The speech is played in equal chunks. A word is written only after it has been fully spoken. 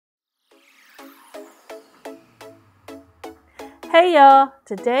Hey y'all!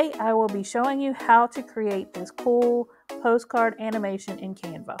 Today I will be showing you how to create this cool postcard animation in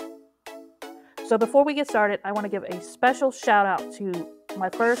Canva. So before we get started, I want to give a special shout out to my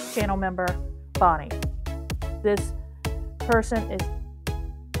first channel member, Bonnie. This person is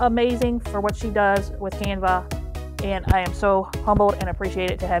amazing for what she does with Canva, and I am so humbled and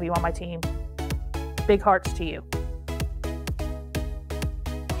appreciated to have you on my team. Big hearts to you.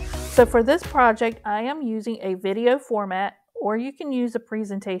 So for this project, I am using a video format, or you can use a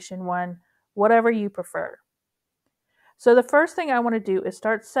presentation one, whatever you prefer. So the first thing I want to do is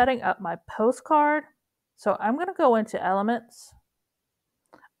start setting up my postcard. So I'm going to go into Elements.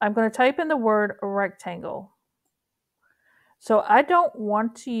 I'm going to type in the word rectangle. So I don't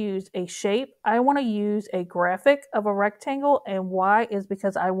want to use a shape. I want to use a graphic of a rectangle. And why is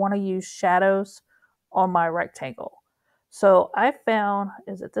because I want to use shadows on my rectangle. So I found,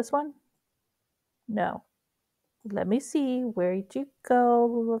 is it this one? No. Let me see, where'd you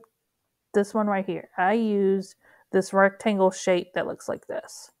go? This one right here. I use this rectangle shape that looks like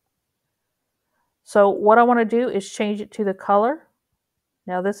this. So what I want to do is change it to the color.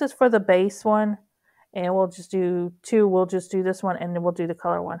 Now this is for the base one, and we'll just do two. We'll just do this one, and then we'll do the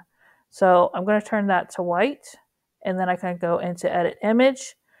color one. So I'm going to turn that to white, and then I can go into edit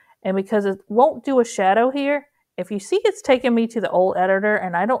image. And because it won't do a shadow here, if you see it's taking me to the old editor,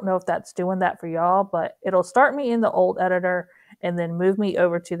 and I don't know if that's doing that for y'all, but it'll start me in the old editor and then move me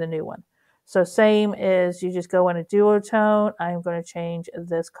over to the new one. So same as you just go in a duotone. I'm going to change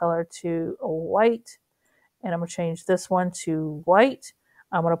this color to a white, and I'm going to change this one to white.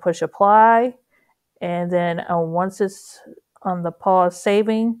 I'm going to push apply, and then once it's on the pause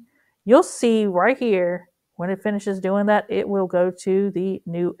saving, you'll see right here when it finishes doing that, it will go to the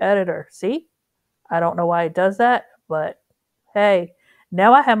new editor. See? I don't know why it does that, but hey,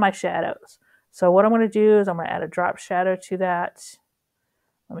 now I have my shadows. So what I'm going to do is I'm going to add a drop shadow to that.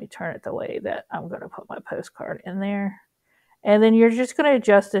 Let me turn it the way that I'm going to put my postcard in there. And then you're just going to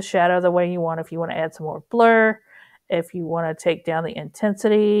adjust the shadow the way you want. If you want to add some more blur, if you want to take down the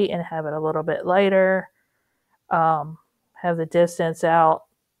intensity and have it a little bit lighter, have the distance out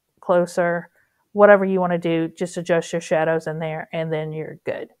closer, whatever you want to do, just adjust your shadows in there and then you're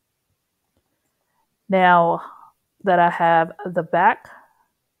good. Now that I have the back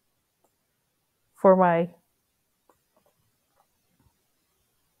for my,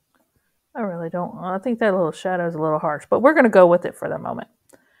 I think that little shadow is a little harsh, but we're going to go with it for the moment.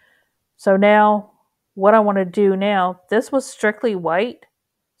 So now what I want to do now, this was strictly white.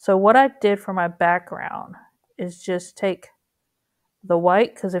 So what I did for my background is just take the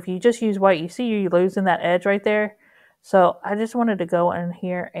white, because if you just use white, you see you're losing that edge right there. So I just wanted to go in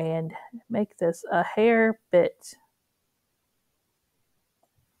here and make this a hair bit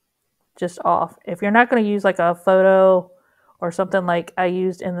just off. If you're not going to use like a photo or something like I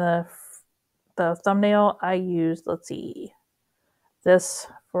used in the thumbnail, I used, let's see, this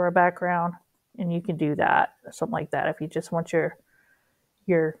for a background, and you can do that or something like that if you just want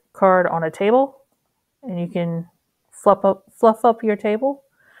your card on a table, and you can fluff up your table.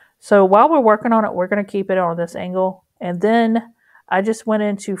 So while we're working on it, we're going to keep it on this angle. And then I just went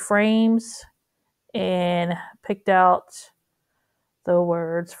into frames and picked out the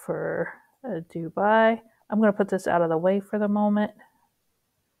words for Dubai. I'm going to put this out of the way for the moment.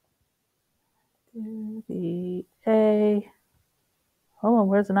 A. Hold on,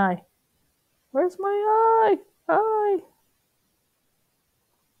 where's an eye? Where's my eye? Eye.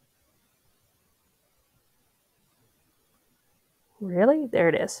 Really? There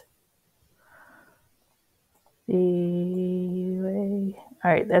it is. All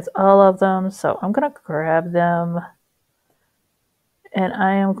right, that's all of them. So I'm going to grab them and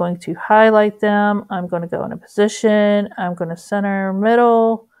I am going to highlight them. I'm going to go in a position. I'm going to center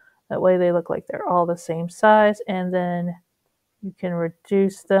middle. That way they look like they're all the same size. And then you can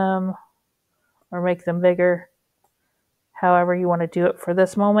reduce them or make them bigger, however you want to do it for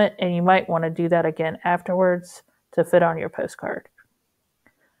this moment. And you might want to do that again afterwards to fit on your postcard.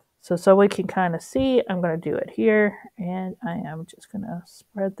 So we can kind of see, I'm going to do it here, and I am just going to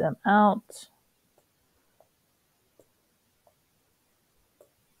spread them out.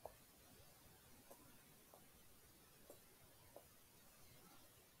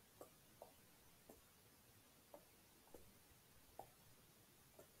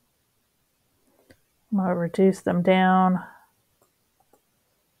 I'm going to reduce them down.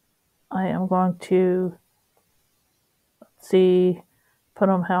 I am going to, let's see, put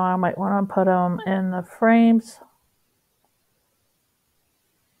them how I might want to put them in the frames.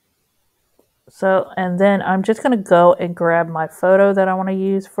 So, and then I'm just going to go and grab my photo that I want to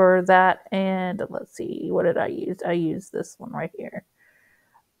use for that. And let's see, what did I use? I used this one right here.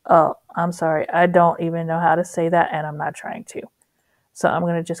 Oh, I'm sorry. I don't even know how to say that, and I'm not trying to. So I'm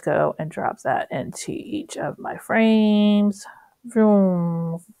going to just go and drop that into each of my frames.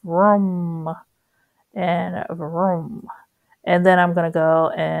 Vroom, vroom, and vroom. And then I'm going to go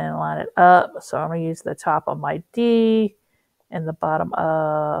and line it up. So I'm going to use the top of my D and the bottom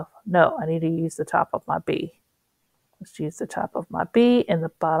of, no, I need to use the top of my B. Let's use the top of my B and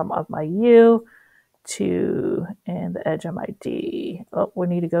the bottom of my U and the edge of my D. Oh, we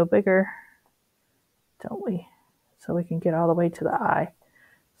need to go bigger, don't we? So we can get all the way to the I.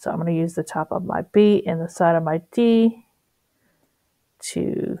 So I'm going to use the top of my B and the side of my D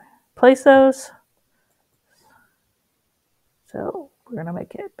to place those. So we're going to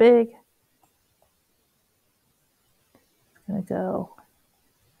make it big. It's going to go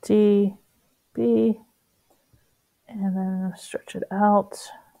D, B, and then stretch it out.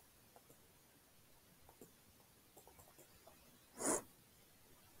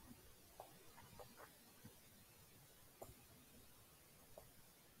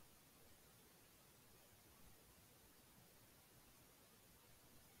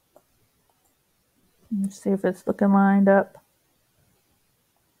 Let's see if it's looking lined up.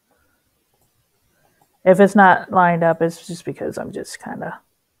 If it's not lined up, it's just because I'm just kind of,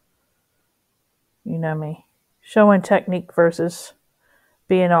 you know me, showing technique versus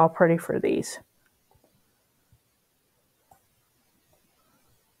being all pretty for these.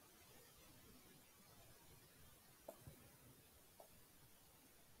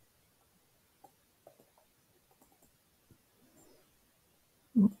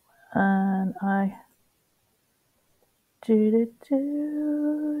 And I do.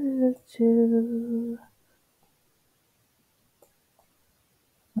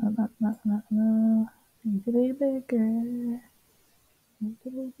 No. Need to be bigger. Need to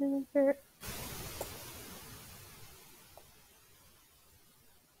be bigger.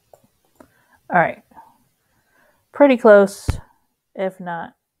 All right. Pretty close, if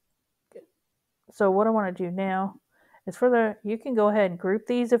not. So what I want to do now is you can go ahead and group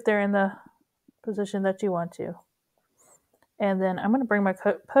these if they're in the position that you want to. And then I'm going to bring my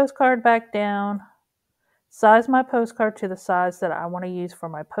postcard back down, size my postcard to the size that I want to use for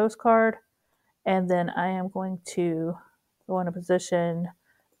my postcard. And then I am going to go into position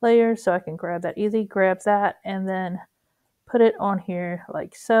layer so I can grab that easy, grab that, and then put it on here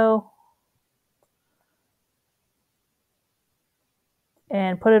like so.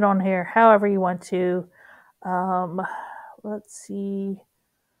 And put it on here however you want to. Let's see.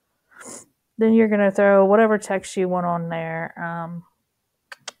 Then you're going to throw whatever text you want on there.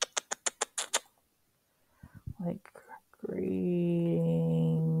 Like greetings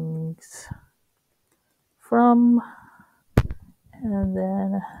from, and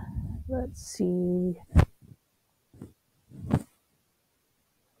then let's see.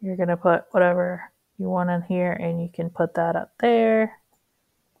 You're going to put whatever you want in here, and you can put that up there.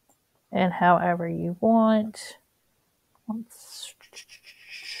 And however you want.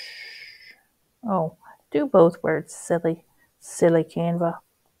 Oh, do both words, silly Canva.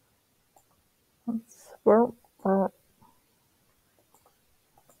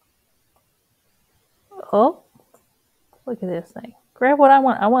 Oh, look at this thing. Grab what I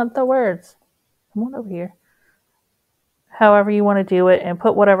want. I want the words. Come on over here. However you want to do it, and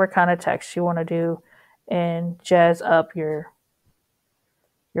put whatever kind of text you want to do and jazz up your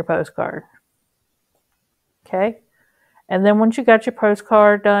postcard. Okay? And then once you got your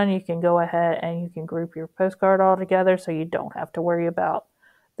postcard done, you can go ahead and you can group your postcard all together so you don't have to worry about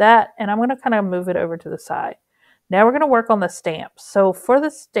that. And I'm going to kind of move it over to the side. Now we're going to work on the stamp. So for the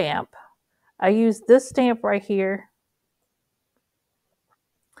stamp, I use this stamp right here.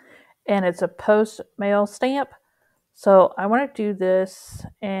 And it's a post mail stamp. So I want to do this,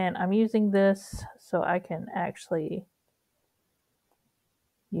 and I'm using this so I can actually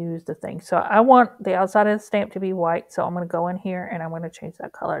use the thing. So I want the outside of the stamp to be white. So I'm going to go in here and I'm going to change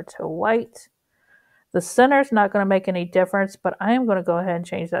that color to white. The center is not going to make any difference, but I am going to go ahead and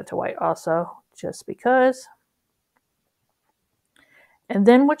change that to white also, just because. And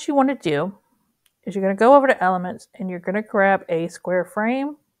then what you want to do is you're going to go over to Elements and you're going to grab a square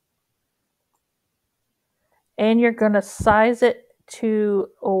frame. And you're going to size it to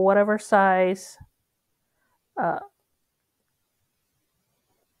whatever size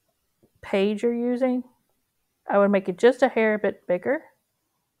page you're using. I would make it just a hair bit bigger.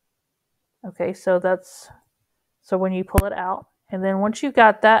 Okay, so when you pull it out, and then once you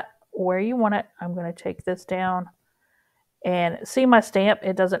got that where you want it, I'm going to take this down and see my stamp.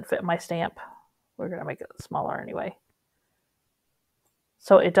 It doesn't fit my stamp. we're going to make it smaller anyway.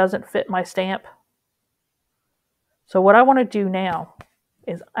 So it doesn't fit my stamp. So what I want to do now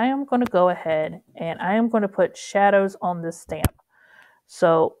is I am going to go ahead and I am going to put shadows on this stamp.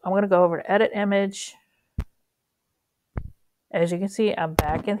 So I'm going to go over to Edit Image. As you can see, I'm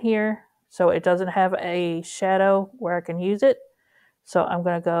back in here. So it doesn't have a shadow where I can use it. So I'm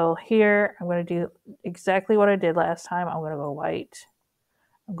going to go here. I'm going to do exactly what I did last time. I'm going to go white.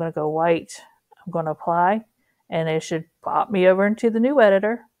 I'm going to go white. I'm going to apply. And it should pop me over into the new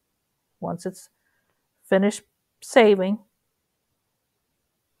editor once it's finished saving.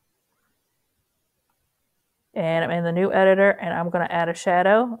 And I'm in the new editor and I'm going to add a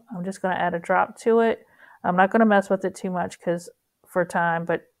shadow. I'm just going to add a drop to it. I'm not going to mess with it too much because for time,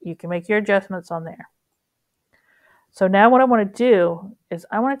 but you can make your adjustments on there. So now what I want to do is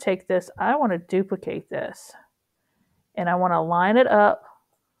I want to take this, I want to duplicate this and I want to line it up.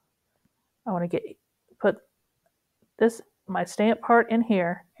 I want to put this, my stamp part in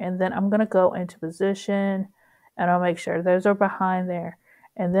here, and then I'm going to go into position and I'll make sure those are behind there.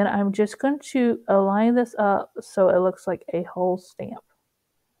 And then I'm just going to align this up so it looks like a whole stamp.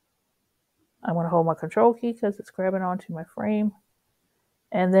 I'm going to hold my control key because it's grabbing onto my frame.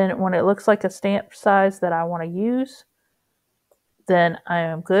 And then when it looks like a stamp size that I want to use, then I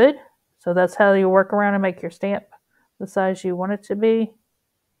am good. So that's how you work around and make your stamp the size you want it to be.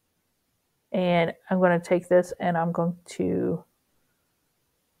 And I'm going to take this and I'm going to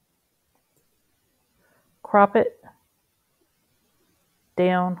crop it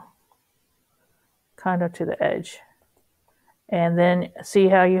down kind of to the edge. And then see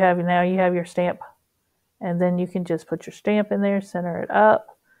how you have, now you have your stamp. And then you can just put your stamp in there, center it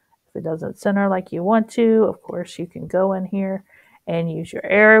up. If it doesn't center like you want to, of course, you can go in here and use your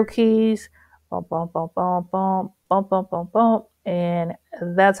arrow keys. Bump, bump, bump, bump, bump, bump, bump, bump, bump. And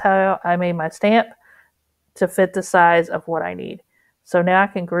that's how I made my stamp to fit the size of what I need. So now I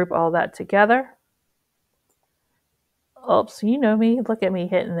can group all that together. Oops, you know me. Look at me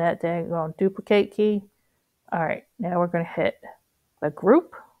hitting that daggone duplicate key. All right, now we're going to hit the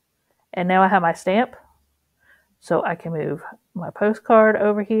group. And now I have my stamp. So I can move my postcard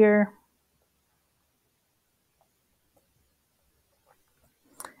over here.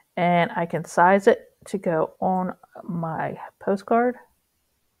 And I can size it to go on my postcard.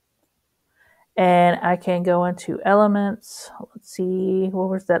 And I can go into elements. Let's see, what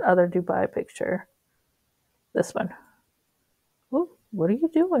was that other Dubai picture? This one. Ooh, what are you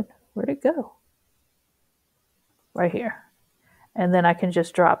doing? Where'd it go? Right here. And then I can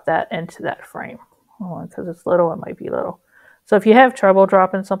just drop that into that frame. Hold on, because it's little, it might be little. So if you have trouble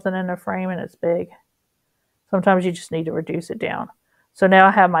dropping something in a frame and it's big, sometimes you just need to reduce it down. So now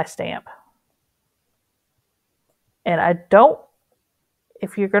I have my stamp. And I don't,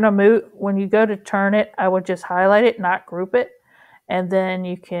 if you're going to move, when you go to turn it, I would just highlight it, not group it. And then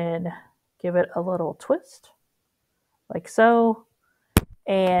you can give it a little twist, like so.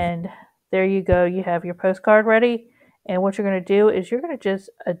 And there you go, you have your postcard ready. And what you're going to do is you're going to just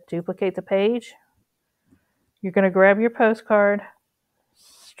duplicate the page. You're going to grab your postcard,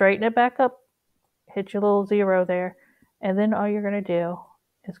 straighten it back up, hit your little 0 there, and then all you're going to do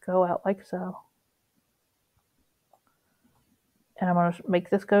is go out like so. And I'm going to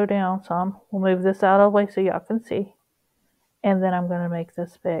make this go down some. We'll move this out of the way so y'all can see. And then I'm going to make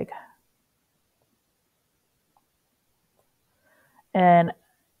this big. And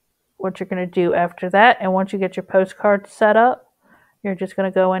what you're going to do after that, and once you get your postcard set up, you're just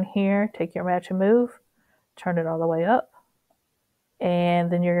going to go in here, take your match and move, turn it all the way up, and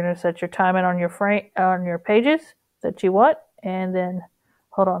then you're going to set your timing on your frame, on your pages that you want. And then,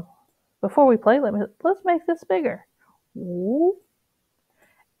 hold on, before we play, let's make this bigger. Ooh.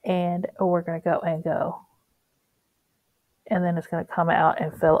 And we're going to go and go, and then it's going to come out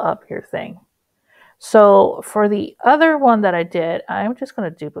and fill up your thing. So for the other one that I did, I'm just going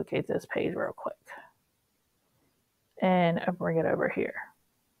to duplicate this page real quick and bring it over here.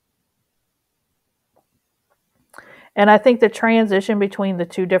 And I think the transition between the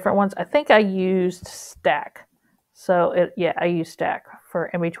two different ones, I think I used stack. So yeah, I used stack for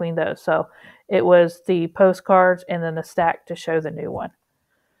in between those. So it was the postcards and then the stack to show the new one.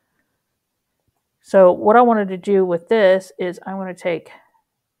 So what I wanted to do with this is I'm going to take,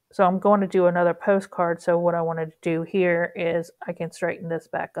 so I'm going to do another postcard. So what I wanted to do here is I can straighten this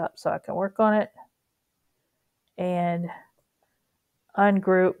back up so I can work on it and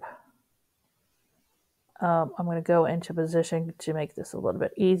ungroup. I'm going to go into position to make this a little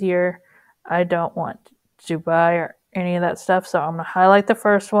bit easier. I don't want Dubai or any of that stuff. So I'm going to highlight the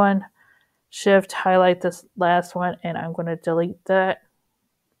first one, shift, highlight this last one, and I'm going to delete that.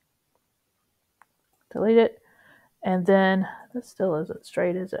 delete it. And then, that still isn't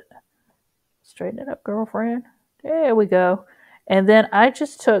straight, is it? Straighten it up, girlfriend. There we go. And then I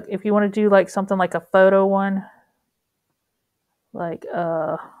just took, if you want to do like something like a photo one, like,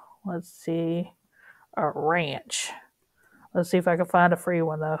 let's see, a ranch. Let's see if I can find a free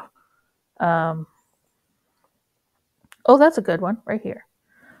one though. Oh, that's a good one right here.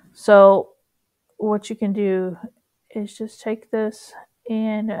 So what you can do is just take this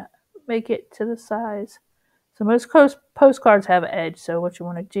and make it to the size. So most postcards have an edge. So what you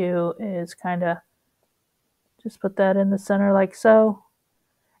want to do is kind of just put that in the center like so.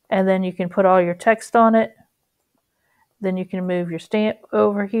 And then you can put all your text on it. Then you can move your stamp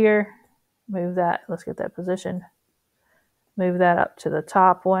over here. Move that. Let's get that position. Move that up to the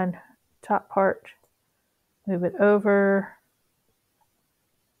top one, top part. Move it over.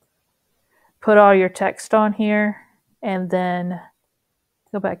 Put all your text on here. And then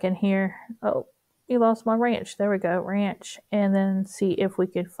go back in here. Oh, you lost my ranch. There we go, ranch. And then see if we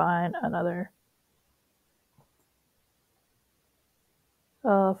could find another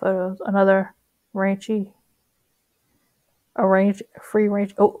photos, another ranchy, a range, free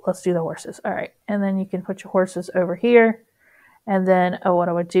range. Oh, let's do the horses. All right, and then you can put your horses over here. And then what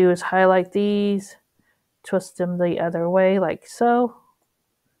I would do is highlight these, twist them the other way like so.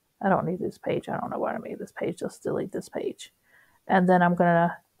 I don't need this page. I don't know why I made this page. Just delete this page. And then I'm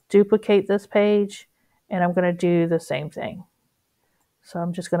gonna duplicate this page and I'm gonna do the same thing. So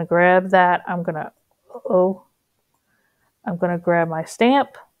I'm just gonna grab that. I'm gonna grab my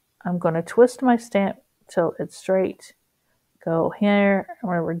stamp. I'm gonna twist my stamp till it's straight. Go here. I'm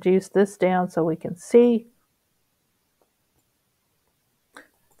gonna reduce this down so we can see.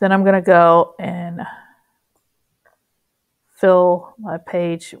 Then I'm gonna go and fill my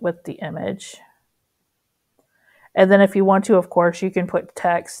page with the image. And then if you want to, of course, you can put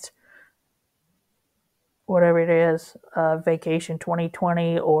text, whatever it is, vacation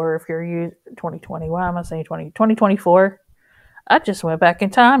 2020, or if you're using 2020, why am I saying 2024? I just went back in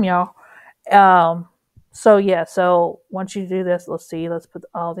time, y'all. So yeah, so once you do this, let's see, let's put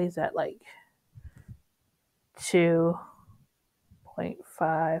all these at like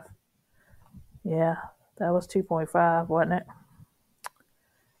 2.5. Yeah, that was 2.5, wasn't it?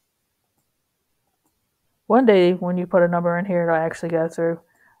 One day when you put a number in here, it'll actually go through.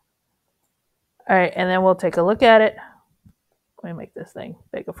 All right, and then we'll take a look at it. Let me make this thing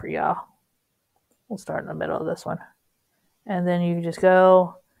bigger for y'all. We'll start in the middle of this one. And then you just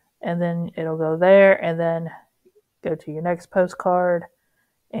go, and then it'll go there, and then go to your next postcard,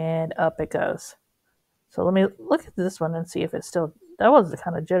 and up it goes. So let me look at this one and see if it's still, that was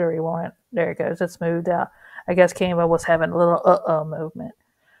kind of jittery, wasn't it? There it goes. It's smoothed out. I guess Canva was having a little movement.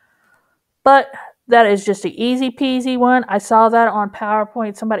 But that is just an easy peasy one. I saw that on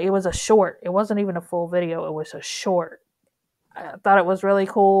PowerPoint. It was a short. It wasn't even a full video. It was a short. I thought it was really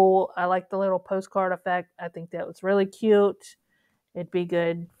cool. I like the little postcard effect. I think that was really cute. It'd be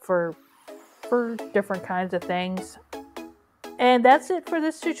good for different kinds of things. And that's it for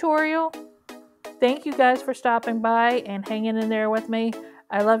this tutorial. Thank you guys for stopping by and hanging in there with me.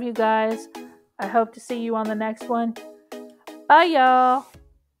 I love you guys. I hope to see you on the next one. Bye, y'all.